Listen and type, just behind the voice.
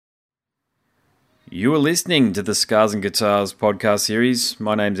You are listening to the Scars and Guitars podcast series.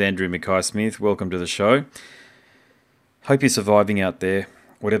 My name's Andrew Mackay-Smith. Welcome to the show. Hope you're surviving out there.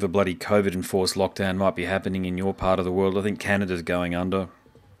 Whatever bloody COVID-enforced lockdown might be happening in your part of the world. I think Canada's going under.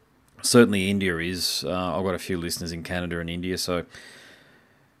 Certainly India is. I've got a few listeners in Canada and India, so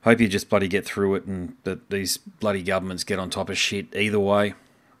hope you just bloody get through it and that these bloody governments get on top of shit. Either way,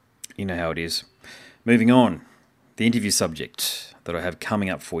 you know how it is. Moving on, the interview subject that I have coming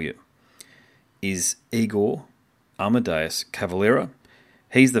up for you is Igor Amadeus Cavalera.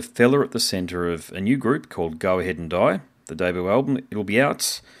 He's the fella at the centre of a new group called Go Ahead and Die. The debut album, it'll be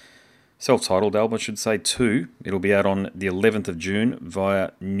out, self-titled album I should say too. It'll be out on the 11th of June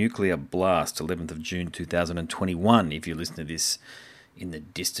via Nuclear Blast, 11th of June 2021, if you listen to this in the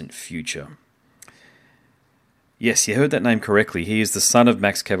distant future. Yes, you heard that name correctly. He is the son of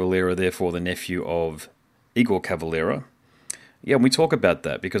Max Cavalera, therefore the nephew of Igor Cavalera. Yeah, and we talk about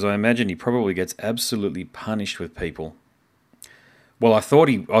that because I imagine he probably gets absolutely punished with people. Well, I thought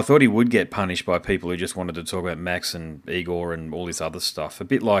he would get punished by people who just wanted to talk about Max and Igor and all this other stuff. A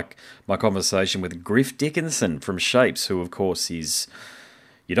bit like my conversation with Griff Dickinson from Shapes, who of course is,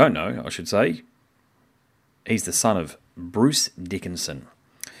 you don't know, I should say, he's the son of Bruce Dickinson.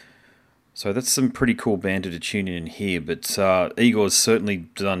 So that's some pretty cool banter to tune in here, but Igor's certainly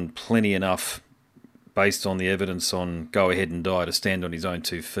done plenty enough based on the evidence on Go Ahead and Die to stand on his own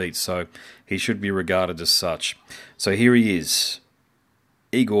 2 feet, so he should be regarded as such. So here he is,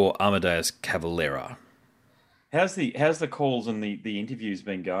 Igor Amadeus Cavalera. How's the calls and the interviews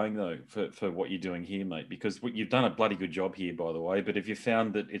been going though for what you're doing here, mate? Because you've done a bloody good job here, by the way. But have you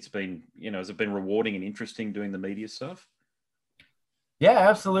found that it's been, has it been rewarding and interesting doing the media stuff? Yeah,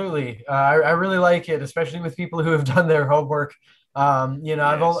 absolutely. I really like it, especially with people who have done their homework. Yes.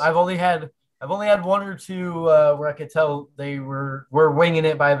 I've only had one or two where I could tell they were winging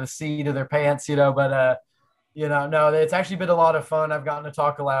it by the seat of their pants, but no, it's actually been a lot of fun. I've gotten to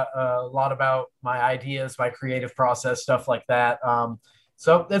talk a lot about my ideas, my creative process, stuff like that.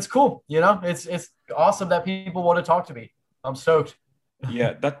 So it's cool. It's awesome that people want to talk to me. I'm stoked.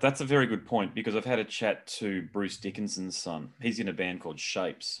 Yeah, that's a very good point because I've had a chat to Bruce Dickinson's son. He's in a band called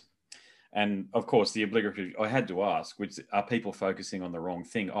Shapes. And of course, the obligatory, I had to ask, which are people focusing on the wrong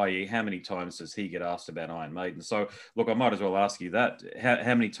thing, i.e. how many times does he get asked about Iron Maiden? So look, I might as well ask you that.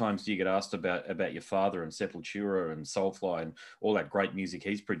 How many times do you get asked about your father and Sepultura and Soulfly and all that great music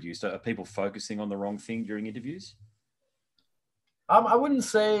he's produced? Are people focusing on the wrong thing during interviews? I wouldn't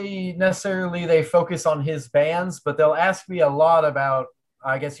say necessarily they focus on his bands, but they'll ask me a lot about,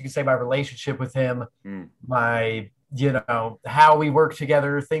 I guess you could say, my relationship with him, my how we work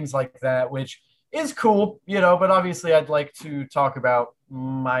together, things like that, which is cool, but obviously I'd like to talk about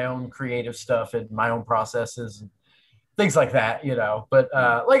my own creative stuff and my own processes and things like that, but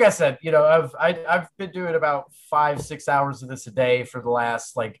like I said, I've been doing about 5-6 hours of this a day for the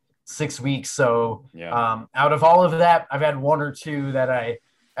last like 6 weeks. So yeah. Out of all of that, I've had one or two that I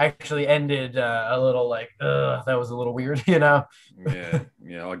actually ended a little like, that was a little weird,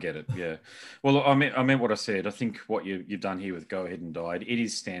 Yeah, I get it. Yeah. Well, I meant what I said. I think what you've done here with Go Ahead and Die, it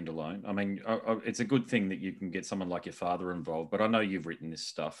is standalone. I mean, it's a good thing that you can get someone like your father involved, but I know you've written this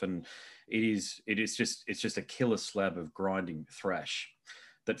stuff and it's just a killer slab of grinding thrash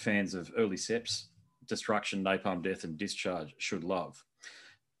that fans of early Seps, Destruction, Napalm Death and Discharge should love.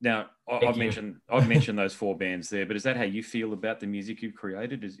 Now, I've mentioned those 4 bands there, but is that how you feel about the music you've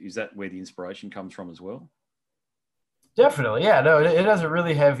created? Is that where the inspiration comes from as well? Definitely. Yeah, no, it has a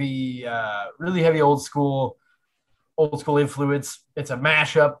really heavy old school influence. It's a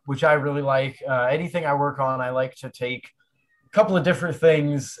mashup, which I really like. Anything I work on, I like to take a couple of different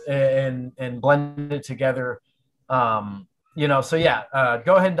things and blend it together. So yeah,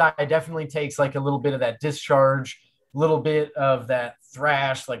 Go Ahead and Die definitely takes like a little bit of that Discharge, a little bit of that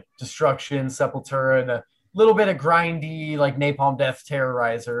thrash like Destruction, Sepultura, and a little bit of grindy like Napalm Death,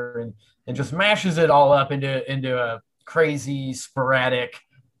 Terrorizer, and just mashes it all up into a crazy, sporadic,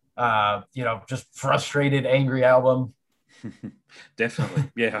 just frustrated, angry album.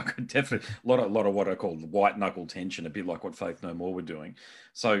 Definitely. Yeah, I could definitely a lot of what I call white knuckle tension, a bit like what Faith No More were doing.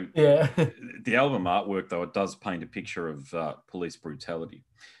 So yeah, the album artwork though, it does paint a picture of police brutality.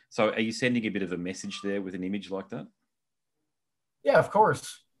 So are you sending a bit of a message there with an image like that? Yeah, of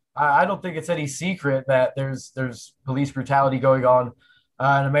course. I don't think it's any secret that there's police brutality going on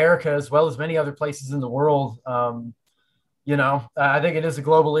in America as well as many other places in the world. I think it is a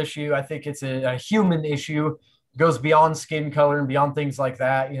global issue. I think it's a human issue. It goes beyond skin color and beyond things like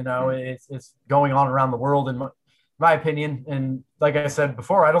that. It's going on around the world in my opinion. And like I said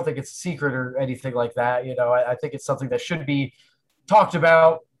before, I don't think it's a secret or anything like that. I think it's something that should be talked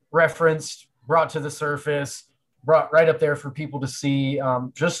about, referenced, brought to the surface, brought right up there for people to see,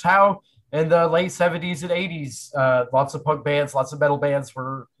 just how in the late 70s and 80s, lots of punk bands, lots of metal bands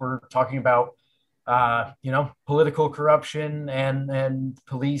were talking about, political corruption and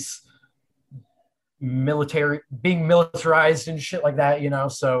police military being militarized and shit like that,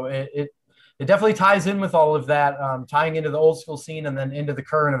 so it definitely ties in with all of that, tying into the old school scene and then into the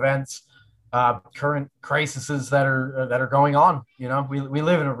current events, current crises that are going on. We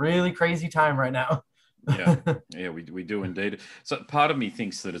live in a really crazy time right now. Yeah, yeah, we do indeed. So part of me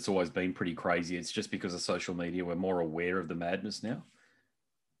thinks that it's always been pretty crazy. It's just because of social media, we're more aware of the madness now.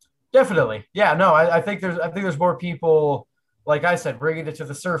 Definitely. Yeah, no, I think there's more people, like I said, bringing it to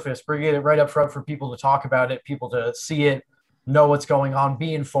the surface, bringing it right up front for people to talk about it, people to see it, know what's going on,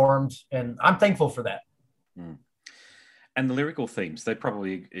 be informed, and I'm thankful for that. Mm. And the lyrical themes, they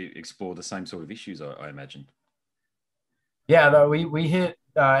probably explore the same sort of issues, I imagine. Yeah, no, we hit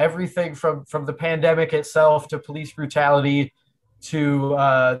everything from the pandemic itself to police brutality to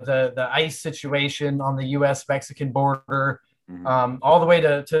the ICE situation on the U.S. Mexican border, Mhm. all the way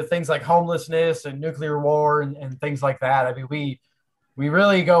to things like homelessness and nuclear war and things like that. I mean, we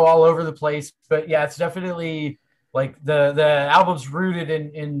really go all over the place, but yeah, it's definitely like the album's rooted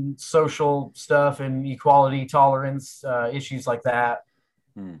in social stuff and equality, tolerance, issues like that.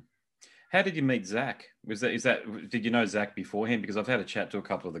 Mm. How did you meet Zach? Did you know Zach beforehand? Because I've had a chat to a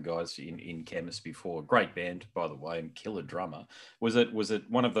couple of the guys in Chemist before. Great band, by the way, and killer drummer. Was it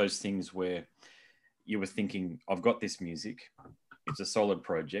one of those things where you were thinking, I've got this music, it's a solid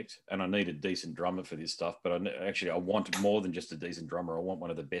project, and I need a decent drummer for this stuff, but I want more than just a decent drummer. I want one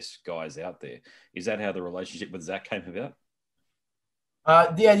of the best guys out there. Is that how the relationship with Zach came about?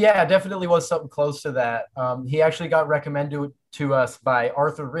 Yeah, definitely was something close to that. He actually got recommended to us by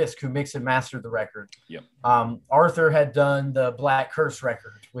Arthur Risk, who mixed and mastered the record. Yep. Arthur had done the Black Curse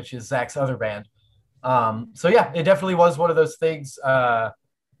record, which is Zach's other band. So yeah, it definitely was one of those things.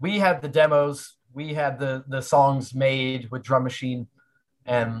 We had the demos, we had the songs made with drum machine,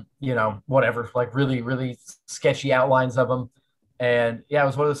 and whatever, like really really sketchy outlines of them. And yeah, it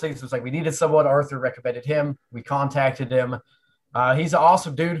was one of those things. It was like we needed someone. Arthur recommended him. We contacted him. He's an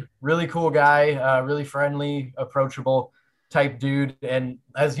awesome dude, really cool guy, really friendly, approachable type dude. And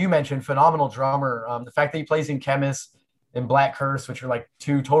as you mentioned, phenomenal drummer. The fact that he plays in Chemist and Black Curse, which are like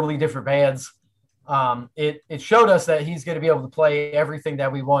two totally different bands, it showed us that he's going to be able to play everything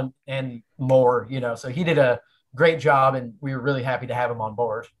that we want and more. So he did a great job, and we were really happy to have him on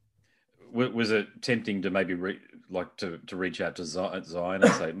board. Was it tempting to maybe to reach out to Zion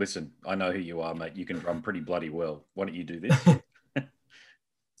and say, "Listen, I know who you are, mate. You can drum pretty bloody well. Why don't you do this?"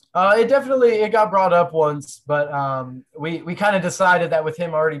 It got brought up once, but we kind of decided that with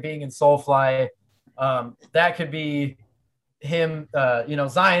him already being in Soulfly, that could be him,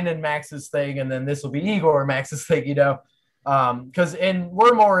 Zion and Max's thing, and then this will be Igor and Max's thing, because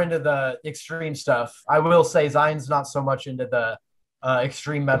we're more into the extreme stuff. I will say Zion's not so much into the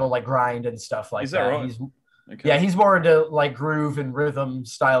extreme metal like grind and stuff like Is that right? He's Okay. Yeah, he's more into like groove and rhythm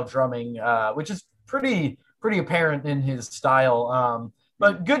style drumming, which is pretty apparent in his style.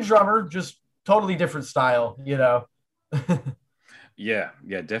 But good drummer, just totally different style. Yeah,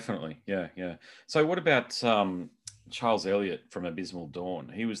 yeah, definitely. Yeah, yeah. So what about Charles Elliott from Abysmal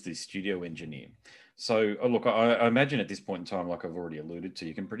Dawn? He was the studio engineer. So look, I imagine at this point in time, like I've already alluded to,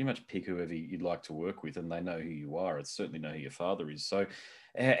 you can pretty much pick whoever you'd like to work with, and they know who you are. It's certainly know who your father is. So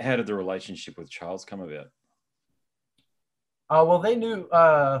how did the relationship with Charles come about? Well, they knew,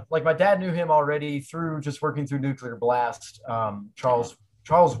 like my dad knew him already through just working through Nuclear Blast. Charles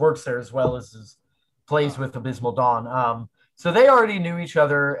works there as well as plays with Abysmal Dawn. So they already knew each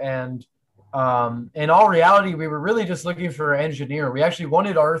other, and in all reality, we were really just looking for an engineer. We actually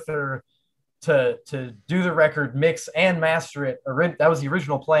wanted Arthur to do the record, mix and master it. That was the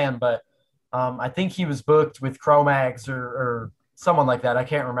original plan, but I think he was booked with Chromax or someone like that. I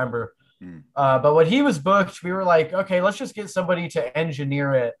can't remember. But when he was booked, we were like, okay, let's just get somebody to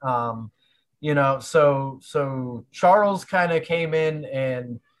engineer it. So Charles kind of came in,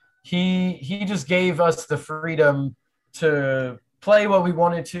 and he just gave us the freedom to play what we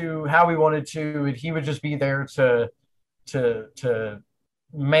wanted to, how we wanted to, and he would just be there to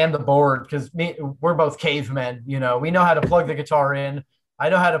man the board, because we're both cavemen. We know how to plug the guitar in. I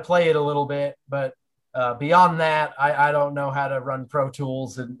know how to play it a little bit, but beyond that, I don't know how to run Pro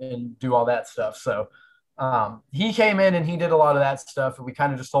Tools and do all that stuff. So he came in and he did a lot of that stuff, and we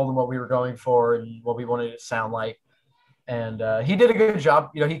kind of just told him what we were going for and what we wanted it to sound like. And he did a good job.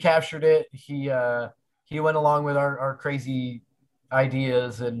 He captured it. He went along with our crazy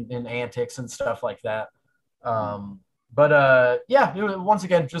ideas and antics and stuff like that. But yeah, it was, once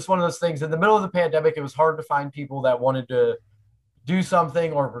again, just one of those things. In the middle of the pandemic, it was hard to find people that wanted to do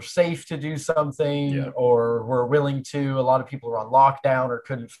something or were safe to do something Yeah. or were willing to. A lot of people were on lockdown or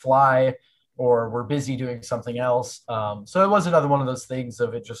couldn't fly or were busy doing something else. So it was another one of those things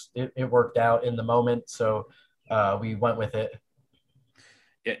of it worked out in the moment. So we went with it.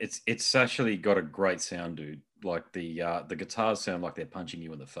 Yeah, it's actually got a great sound, dude. Like the guitars sound like they're punching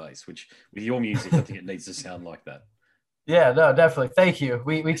you in the face, which with your music, I think it needs to sound like that. Yeah, no, definitely. Thank you.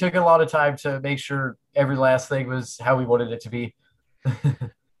 We took a lot of time to make sure every last thing was how we wanted it to be.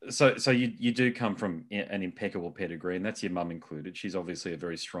 So you do come from an impeccable pedigree, and that's your mum included. She's obviously a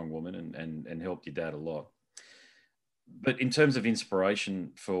very strong woman and helped your dad a lot. But in terms of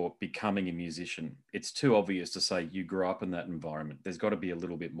inspiration for becoming a musician, it's too obvious to say you grew up in that environment. There's got to be a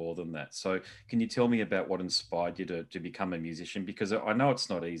little bit more than that. So, can you tell me about what inspired you to become a musician? Because I know it's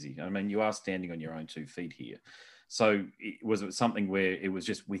not easy. I mean, you are standing on your own 2 feet here. So, was it something where it was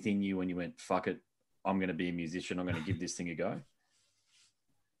just within you and you went, fuck it, I'm going to be a musician, I'm going to give this thing a go?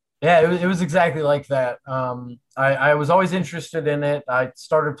 Yeah, it was exactly like that. I was always interested in it. I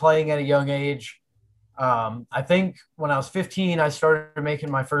started playing at a young age. I think when I was 15, I started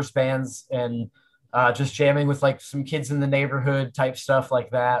making my first bands and just jamming with like some kids in the neighborhood type stuff like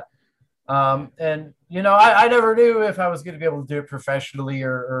that. Yeah. And you know, I never knew if I was going to be able to do it professionally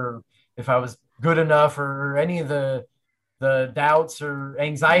or if I was good enough or any of the doubts or Mm,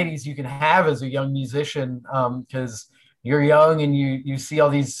 anxieties you can have as a young musician because you're young and you see all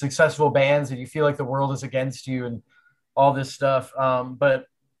these successful bands and you feel like the world is against you and all this stuff. But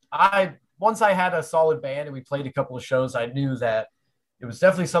I once I had a solid band and we played a couple of shows, I knew that it was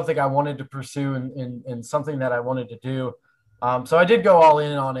definitely something I wanted to pursue and something that I wanted to do. So I did go all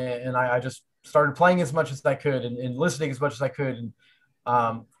in on it, and I just started playing as much as I could and listening as much as I could,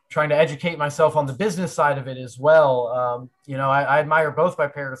 and trying to educate myself on the business side of it as well. You know, I admire both my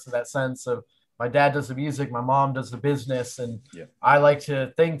parents in that sense of my dad does the music, my mom does the business, and yeah. I like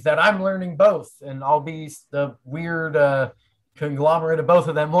to think that I'm learning both, and I'll be the weird conglomerate of both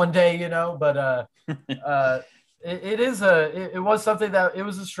of them one day, you know. But uh, it was something that it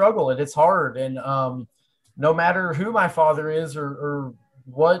was a struggle, and it's hard, and no matter who my father is or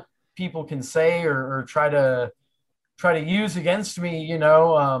what people can say or try to use against me, you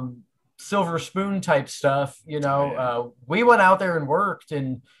know, silver spoon type stuff. You Oh know, yeah. we went out there and worked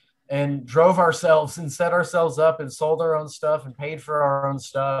and drove ourselves and set ourselves up and sold our own stuff and paid for our own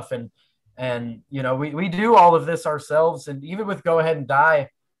stuff and you know we do all of this ourselves and even with Go Ahead and Die,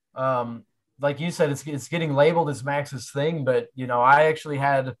 um, like you said, it's getting labeled as Max's thing, but you know I actually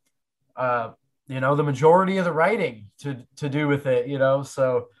had uh, you know the majority of the writing to do with it, you know,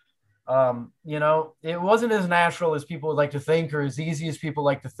 so you know, it wasn't as natural as people would like to think or as easy as people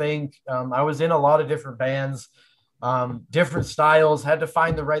like to think. I was in a lot of different bands, different styles, had to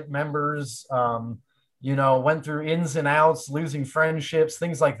find the right members, you know, went through ins and outs, losing friendships,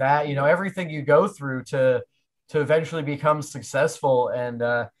 things like that. You know, Yeah. everything you go through to eventually become successful. And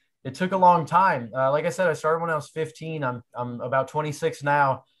it took a long time. Like I said, I started when I was 15. I'm about 26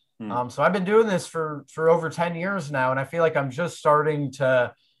 now. Mm. So I've been doing this for over 10 years now, and I feel like I'm just starting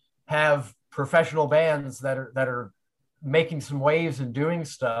to have professional bands that are making some waves and doing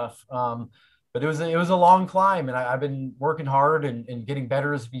stuff. But it was a long climb, and I've been working hard and getting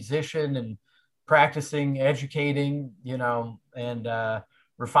better as a musician and practicing, educating, you know, and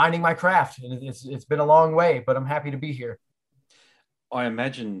refining my craft. And it's been a long way, but I'm happy to be here. I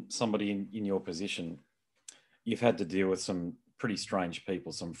imagine somebody in your position, you've had to deal with some pretty strange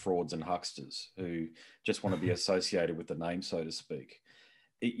people, some frauds and hucksters who just want to be associated with the name, so to speak.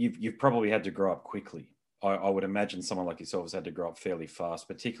 You've probably had to grow up quickly. I would imagine someone like yourself has had to grow up fairly fast,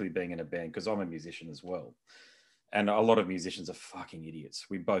 particularly being in a band, because I'm a musician as well. And a lot of musicians are fucking idiots.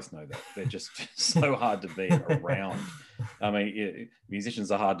 We both know that. They're just so hard to be around. I mean,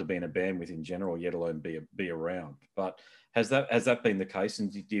 musicians are hard to be in a band with in general, yet alone be around. But has that been the case?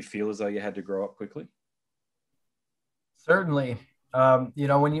 And do you feel as though you had to grow up quickly? Certainly. You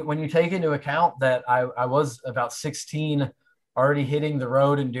know, when you take into account that I was about 16, already hitting the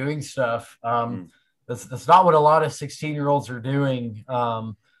road and doing stuff, Mm, that's not what a lot of 16-year-olds are doing.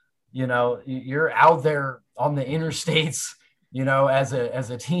 You know, you're out there on the interstates, you know, as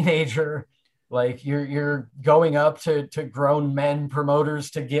a teenager, like you're going up to grown men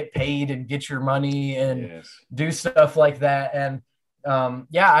promoters to get paid and get your money and yes. do stuff like that. And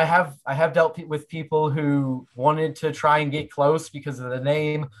yeah, I have dealt with people who wanted to try and get close because of the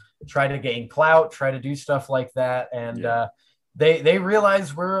name, try to gain clout, try to do stuff like that, and Yeah. they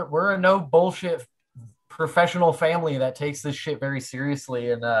realize we're a no bullshit professional family that takes this shit very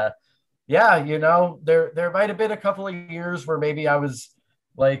seriously, and Yeah, there might have been a couple of years where maybe I was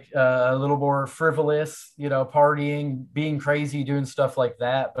like a little more frivolous, partying, being crazy, doing stuff like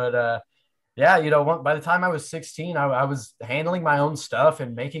that. But yeah, by the time I was 16, I was handling my own stuff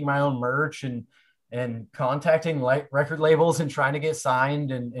and making my own merch and contacting like record labels and trying to get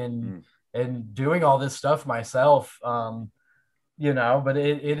signed Mm, and doing all this stuff myself. But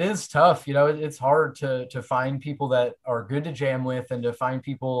it is tough. It's hard to find people that are good to jam with and to find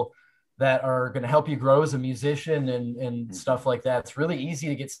people that are going to help you grow as a musician and mhm. stuff like that. It's really easy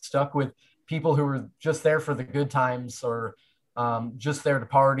to get stuck with people who are just there for the good times or just there to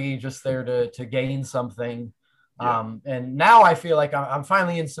party, just there to gain something. Yeah. And now I feel like I'm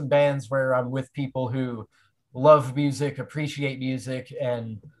finally in some bands where I'm with people who love music, appreciate music,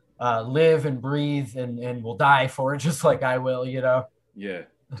 and live and breathe and will die for it, just like I will. Yeah,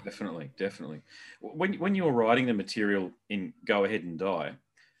 definitely, definitely. When you were writing the material in Go Ahead and Die,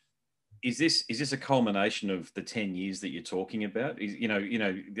 is this a culmination of the 10 years that you're talking about?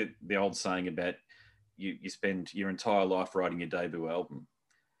 The old saying about you spend your entire life writing your debut album.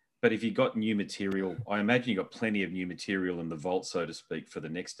 But if you got new material, I imagine you got plenty of new material in the vault, so to speak, for the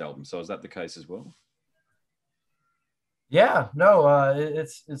next album. So is that the case as well? Yeah, no,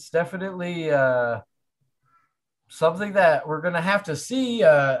 it's definitely something that we're gonna have to see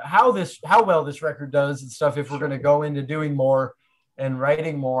how well this record does and stuff if we're Sure. gonna go into doing more and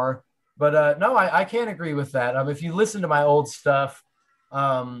writing more. But no, I can't agree with that. If you listen to my old stuff,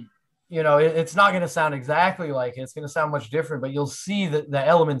 um, it's not gonna sound exactly like it. It's gonna sound much different, but you'll see the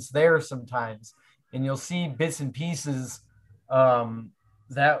elements there sometimes, and you'll see bits and pieces um,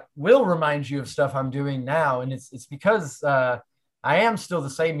 that will remind you of stuff I'm doing now, and it's because I am still the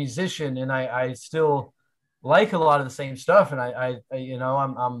same musician, and I still like a lot of the same stuff, and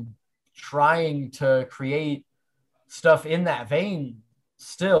I'm trying to create stuff in that vein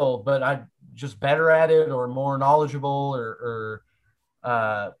still, but I just better at it or more knowledgeable or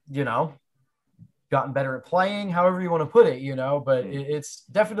gotten better at playing, however you want to put it, but Mm. it's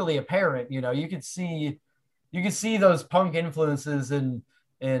definitely apparent. You could see those punk influences in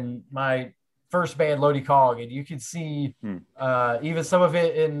my first band Lodi Cog, and you could see Mm. even some of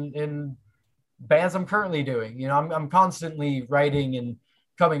it in bands I'm currently doing. I'm constantly writing and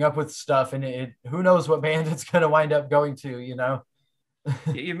coming up with stuff, and who knows what band it's going to wind up going to. Yeah,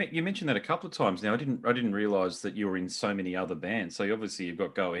 you mentioned that a couple of times now. I didn't realize that you were in so many other bands. So obviously you've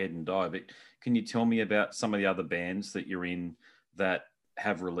got Go Ahead and Die, but can you tell me about some of the other bands that you're in that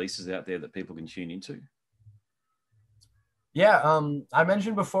have releases out there that people can tune into? Yeah, I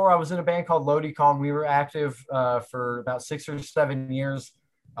mentioned before I was in a band called Lodi Kong. We were active for about 6 or 7 years,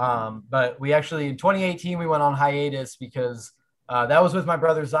 but we actually in 2018 we went on hiatus because that was with my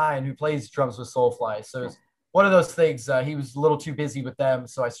brother Zion, who plays drums with Soulfly. So Sure. it's one of those things. He was a little too busy with them,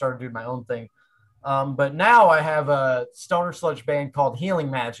 so I started doing my own thing. But now I have a stoner sludge band called Healing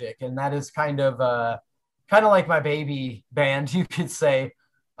Magic, and that is kind of like my baby band, you could say.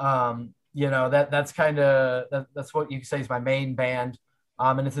 That's what you could say is my main band.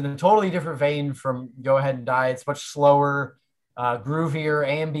 And it's in a totally different vein from Go Ahead and Die. It's much slower, groovier,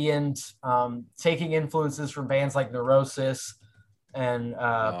 ambient, taking influences from bands like Neurosis and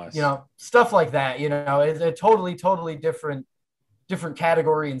Nice. stuff like that. It's a totally different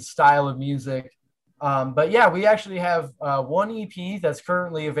category and style of music. But yeah, we actually have one EP that's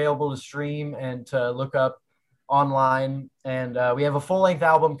currently available to stream and to look up online, and we have a full length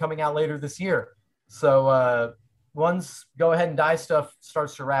album coming out later this year. So once Go Ahead and Die stuff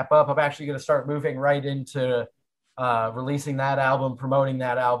starts to wrap up, I'm actually going to start moving right into releasing that album, promoting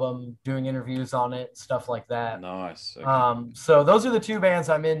that album, doing interviews on it, stuff like that. Nice. Okay. So those are the two bands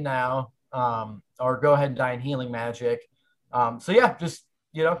I'm in now, or Go Ahead and Die and Healing Magic. So yeah, just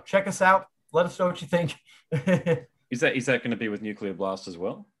check us out. Let us know what you think. Is that going to be with Nuclear Blast as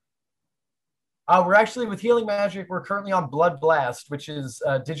well? We're actually with Healing Magic. We're currently on Blood Blast, which is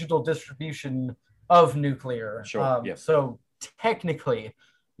a digital distribution of Nuclear. Sure. Yeah. So technically,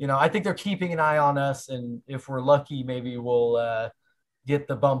 I think they're keeping an eye on us, and if we're lucky, maybe we'll get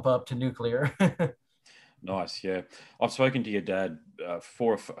the bump up to Nuclear. Nice. Yeah. I've spoken to your dad I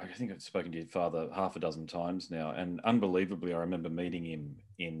think I've spoken to your father half a dozen times now, and unbelievably, I remember meeting him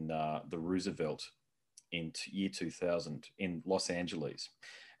in the Roosevelt in year 2000 in Los Angeles,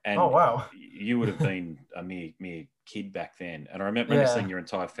 Oh and wow, you would have been a mere kid back then. And I remember seeing yeah, your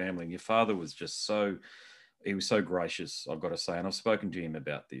entire family, and your father was just so he was so gracious, I've got to say. And I've spoken to him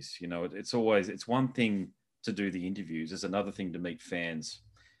about this. It's one thing to do the interviews, it's another thing to meet fans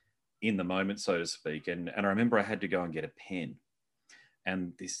in the moment, so to speak. And I remember I had to go and get a pen,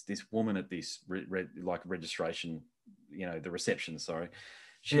 and this woman at this like registration, the reception, sorry,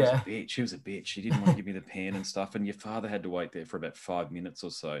 she was a Yeah. bitch. She was a bitch. She didn't want to give me the pen and stuff. And your father had to wait there for about 5 minutes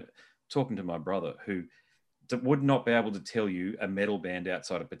or so, talking to my brother, who would not be able to tell you a metal band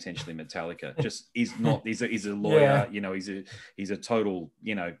outside of potentially Metallica. Just is not. He's a lawyer. Yeah. He's a total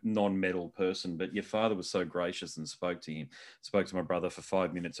non-metal person. But your father was so gracious and spoke to my brother for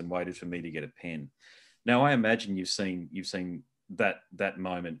 5 minutes and waited for me to get a pen. Now I imagine you've seen that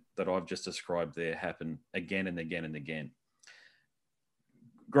moment that I've just described there happen again and again and again.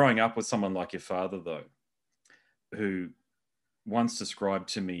 Growing up with someone like your father, though, who once described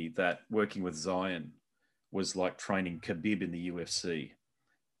to me that working with Zion was like training Khabib in the UFC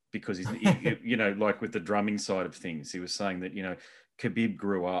because like with the drumming side of things, he was saying that Khabib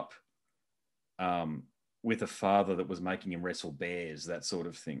grew up with a father that was making him wrestle bears, that sort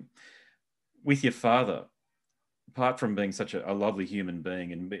of thing. With your father, apart from being such a lovely human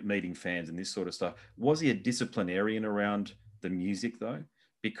being and meeting fans and this sort of stuff, was he a disciplinarian around the music though?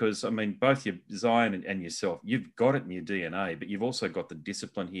 Because I mean, both your Zion and yourself, you've got it in your DNA, but you've also got the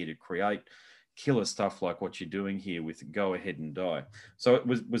discipline here to create killer stuff like what you're doing here with Go Ahead and Die. So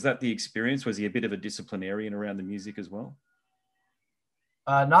was that the experience? Was he a bit of a disciplinarian around the music as well?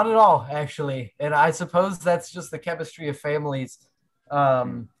 Not at all, actually. And I suppose that's just the chemistry of families.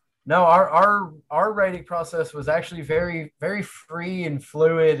 Mm, No, our writing process was actually very, very free and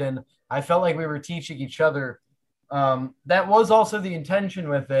fluid, and I felt like we were teaching each other. That was also the intention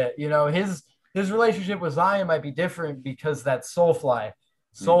with it. His relationship with Zion might be different because that's Soulfly. mm,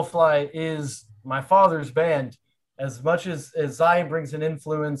 Soulfly is my father's band. As much as Zion brings an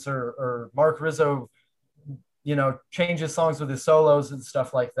influence, or Mark Rizzo changes songs with his solos and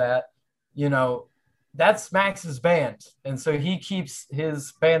stuff like that, you know, that's Max's band. And so he keeps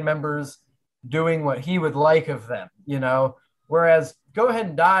his band members doing what he would like of them. Whereas Go Ahead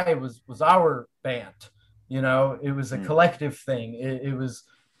and Die was our band. It was a mm. collective thing. It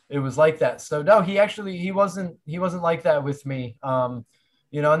was like that. So no, he wasn't like that with me. And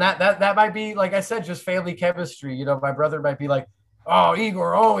that might be, like I said, just family chemistry. My brother might be like, oh,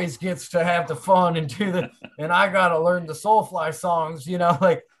 Igor always gets to have the fun and and I gotta learn the Soulfly songs,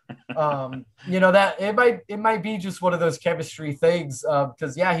 like, that it might be just one of those chemistry things.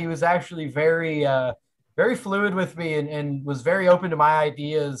 Because yeah, he was actually very, very fluid with me, and was very open to my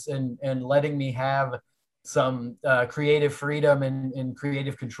ideas, and letting me have some creative freedom and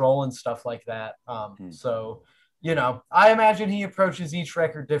creative control and stuff like that. Mm. So, I imagine he approaches each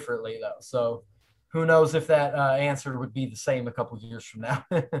record differently though. So who knows if that answer would be the same a couple years from now.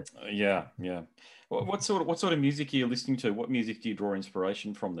 Yeah, yeah. What sort of music are you listening to? What music do you draw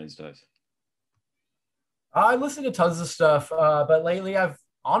inspiration from these days? I listen to tons of stuff, but lately I've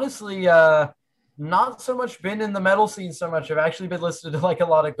honestly not so much been in the metal scene so much. I've actually been listening to like a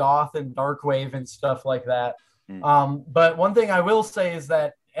lot of goth and dark wave and stuff like that. Mm. But one thing I will say is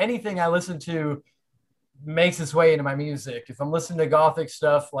that anything I listen to makes its way into my music. If I'm listening to gothic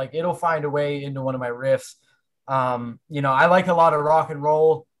stuff, like it'll find a way into one of my riffs. I like a lot of rock and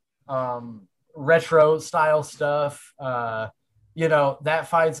roll, retro style stuff. That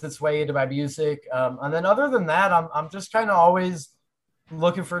finds its way into my music. And then other than that, I'm just kind of always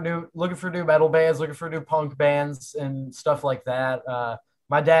looking for new metal bands, looking for new punk bands and stuff like that.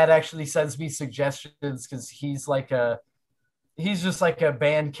 My dad actually sends me suggestions because he's just like a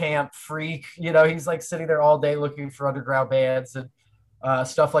band camp freak. He's like sitting there all day looking for underground bands and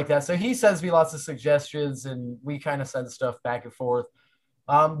stuff like that. So he sends me lots of suggestions, and we kind of send stuff back and forth.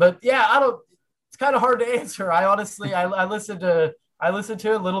 But yeah, I don't. It's kind of hard to answer. I honestly, I listen to a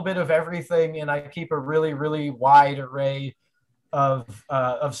little bit of everything, and I keep a really, really wide array of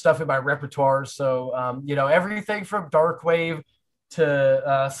stuff in my repertoire. So everything from dark wave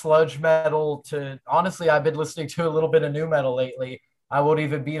to sludge metal to, honestly, I've been listening to a little bit of new metal lately. I won't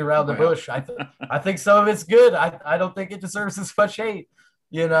even beat around the Wow. bush. I think some of it's good. I don't think it deserves as much hate.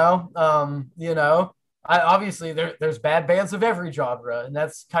 You know, I obviously there's bad bands of every genre, and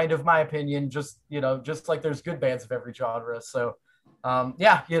that's kind of my opinion. Just like there's good bands of every genre. So,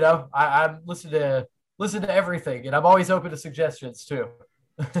 yeah, I listen to everything, and I'm always open to suggestions too.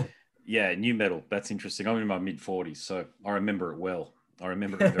 Yeah, new metal. That's interesting. I'm in my mid 40s, so I remember it well. I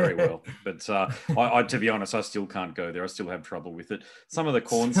remember it very well. But to be honest, I still can't go there. I still have trouble with it. Some of the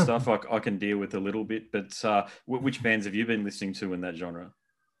corn stuff I can deal with a little bit, but which bands have you been listening to in that genre?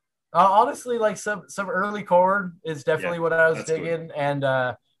 Honestly, like some early chord is Yeah, definitely what I was that's good. digging, and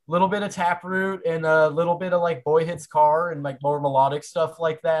a little bit of Taproot and a little bit of like Boy Hits Car and like more melodic stuff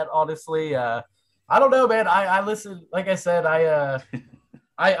like that. Honestly, I don't know, man. I listen. Like I said,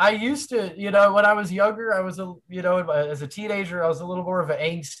 I used to, when I was younger, I was as a teenager, I was a little more of an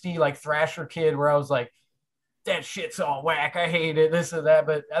angsty like thrasher kid, where I was like, that shit's all whack. I hate it, this and that.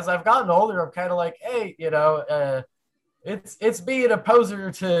 But as I've gotten older, I'm kind of like, hey, it's being a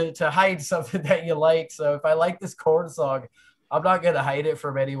poser to hide something that you like. So if I like this corn song, I'm not gonna hide it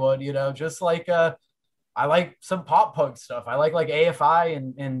from anyone, just like I like some pop punk stuff. I like AFI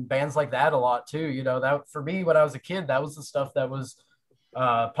and bands like that a lot too. That for me when I was a kid, that was the stuff that was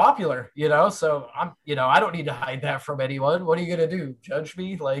popular, so I don't need to hide that from anyone. What are you gonna do? Judge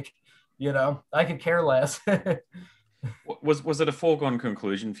me? Like, I could care less. Was it a foregone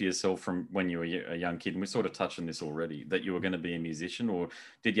conclusion for yourself from when you were a young kid? And we sort of touched on this already, that you were going to be a musician, or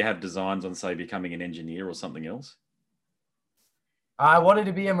did you have designs on, say, becoming an engineer or something else? I wanted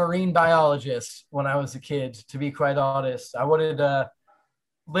to be a marine biologist when I was a kid, to be quite honest. I wanted to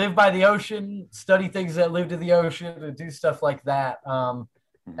live by the ocean, study things that lived in the ocean, and do stuff like that. Mhm.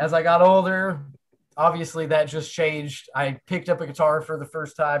 As I got older, obviously that just changed. I picked up a guitar for the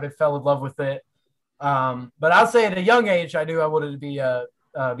first time and fell in love with it. But I'd say at a young age, I knew I wanted to be a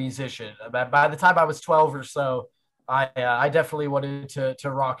musician. By the time I was 12 or so, I definitely wanted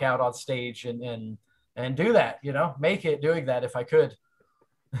to rock out on stage and do that. Make it doing that if I could.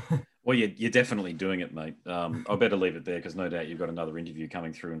 Well, you're definitely doing it, mate. I better leave it there because no doubt you've got another interview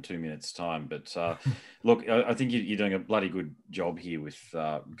coming through in 2 minutes' time. But look, I think you're doing a bloody good job here with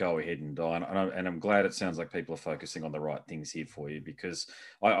Go Ahead and Die. And I'm glad it sounds like people are focusing on the right things here for you, because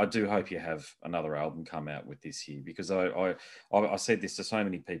I do hope you have another album come out with this here, because I said this to so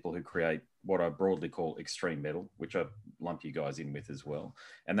many people who create what I broadly call extreme metal, which I lump you guys in with as well.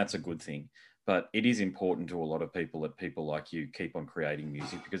 And that's a good thing. But it is important to a lot of people that people like you keep on creating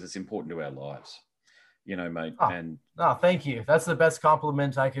music, because it's important to our lives, mate. Oh, And no, thank you. That's the best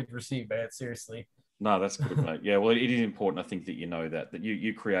compliment I could receive, man. Seriously. no, that's good, mate. Yeah, well, it is important. I think that that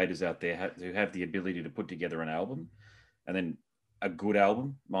you creators out there who have the ability to put together an album, and then a good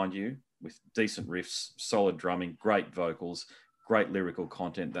album, mind you, with decent riffs, solid drumming, great vocals, great lyrical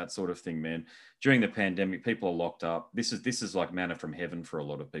content, that sort of thing, man. During the pandemic, people are locked up. This is like manna from heaven for a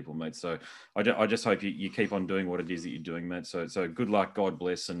lot of people, mate. So I just hope you keep on doing what it is that you're doing, mate. So good luck, God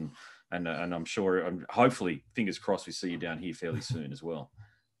bless, and I'm sure, hopefully, fingers crossed, we see you down here fairly soon as well.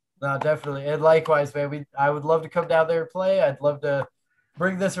 No, definitely. And likewise, man, I would love to come down there and play. I'd love to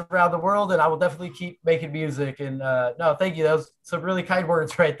bring this around the world, and I will definitely keep making music. And no, thank you. That was some really kind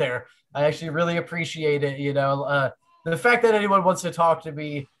words right there. I actually really appreciate it. The fact that anyone wants to talk to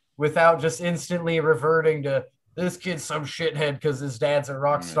me without just instantly reverting to this kid's some shithead because his dad's a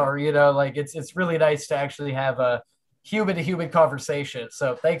rock Yeah. star, like it's really nice to actually have a human to human conversation.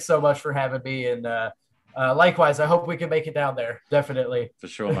 So thanks so much for having me. And likewise, I hope we can make it down there. Definitely. For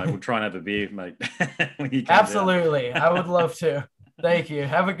sure, mate. We'll try and have a beer, mate, when you come down. Absolutely. I would love to. Thank you.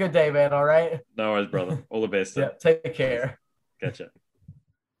 Have a good day, man. All right. No worries, brother. All the best. Yeah. Take care. Gotcha.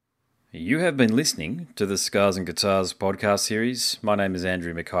 You have been listening to the Scars and Guitars podcast series. My name is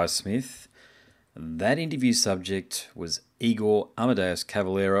Andrew Mackay Smith. That interview subject was Igor Amadeus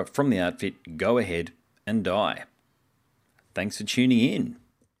Cavalera from the outfit Go Ahead and Die. Thanks for tuning in.